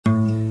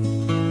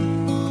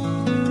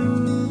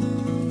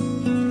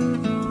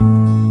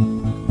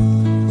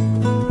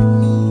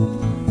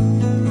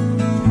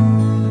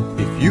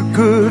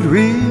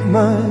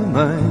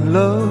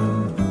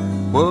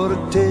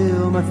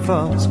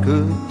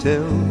could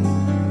tell.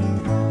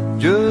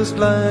 Just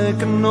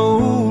like an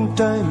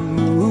old-time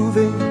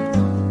movie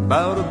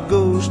about a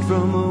ghost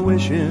from a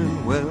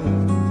wishing well,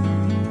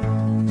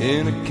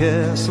 in a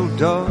castle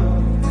dark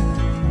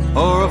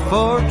or a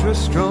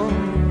fortress strong,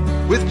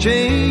 with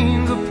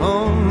chains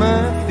upon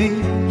my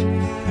feet.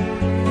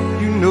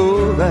 You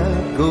know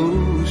that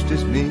ghost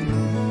is me,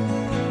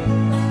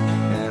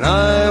 and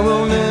I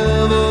will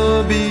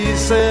never be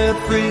set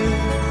free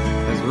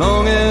as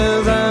long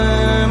as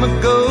I'm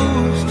a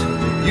ghost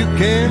that you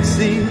can't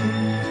see.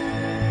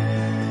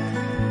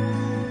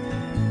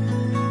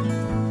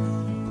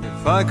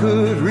 If I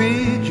could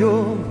read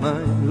your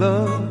mind,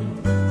 love,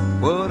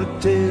 what a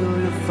tale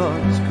your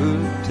thoughts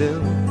could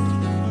tell.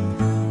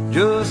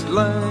 Just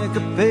like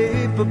a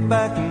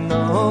paperback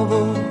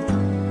novel,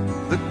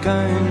 the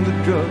kind the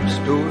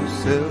drugstores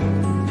sell.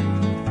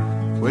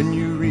 When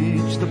you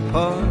reach the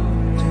part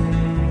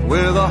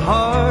where the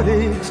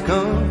heartaches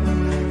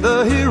come,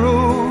 the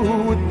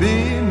hero would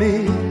be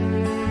me.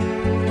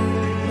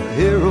 The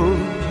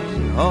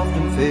heroes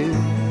often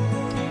fail,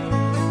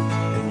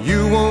 and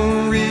you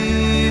won't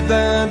read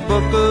that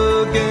book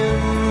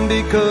again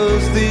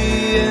because the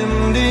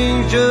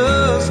ending's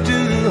just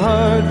too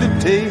hard to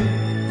take.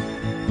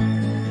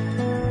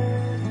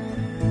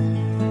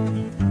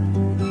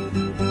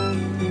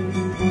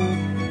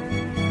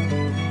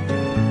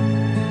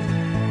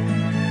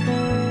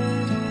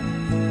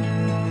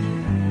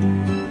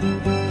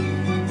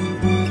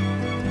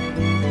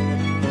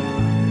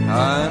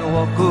 I'd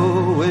walk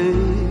away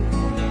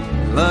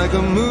like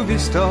a movie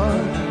star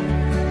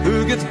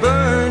who gets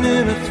burned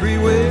in a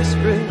three-way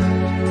script.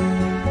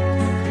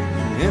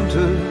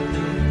 Enter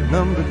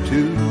number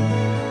two,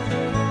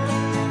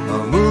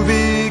 a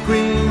movie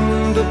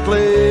queen to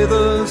play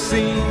the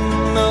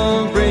scene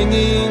of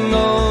bringing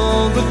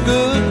all the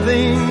good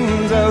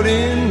things out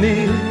in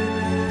me.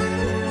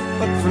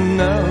 But for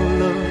now,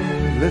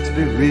 love, let's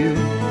be real,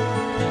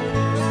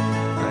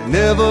 I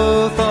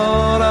never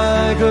thought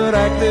I could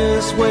act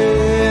this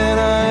way, and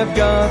I've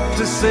got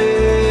to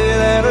say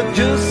that I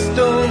just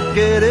don't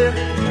get it.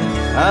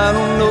 I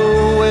don't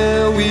know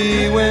where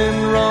we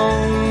went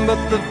wrong,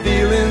 but the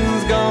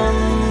feeling's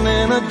gone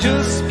and I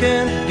just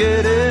can't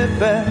get it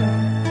back.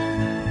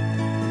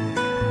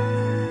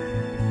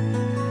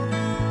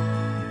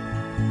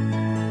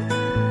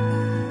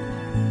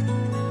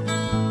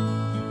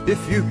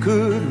 If you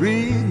could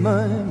read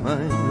my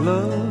mind,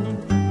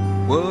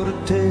 love, what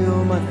a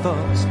tale my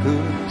thoughts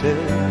could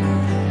tell.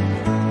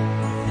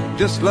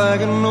 Just like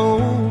an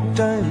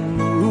old-time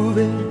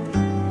movie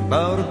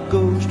about a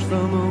ghost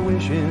from a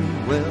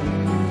wishing well,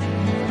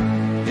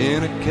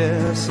 in a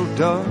castle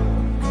dark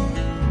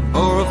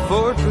or a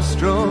fortress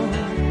strong,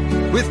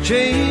 with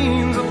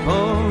chains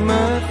upon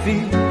my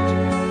feet.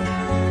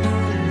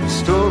 The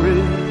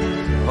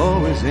stories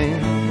always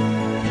end.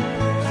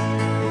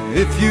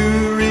 If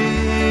you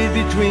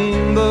read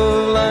between the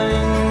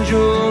lines,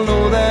 you'll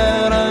know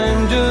that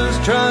I'm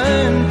just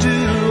trying to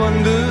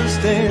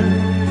understand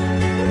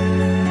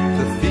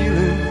the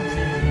feelings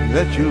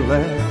that you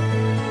lack.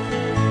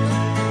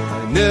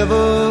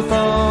 Never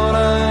thought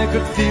I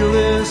could feel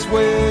this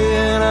way,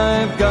 and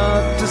I've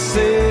got to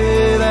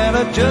say that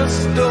I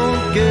just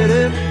don't get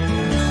it.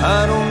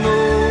 I don't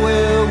know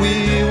where we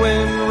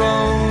went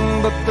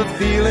wrong, but the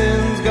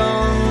feeling's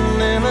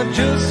gone and I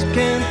just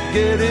can't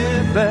get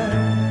it back.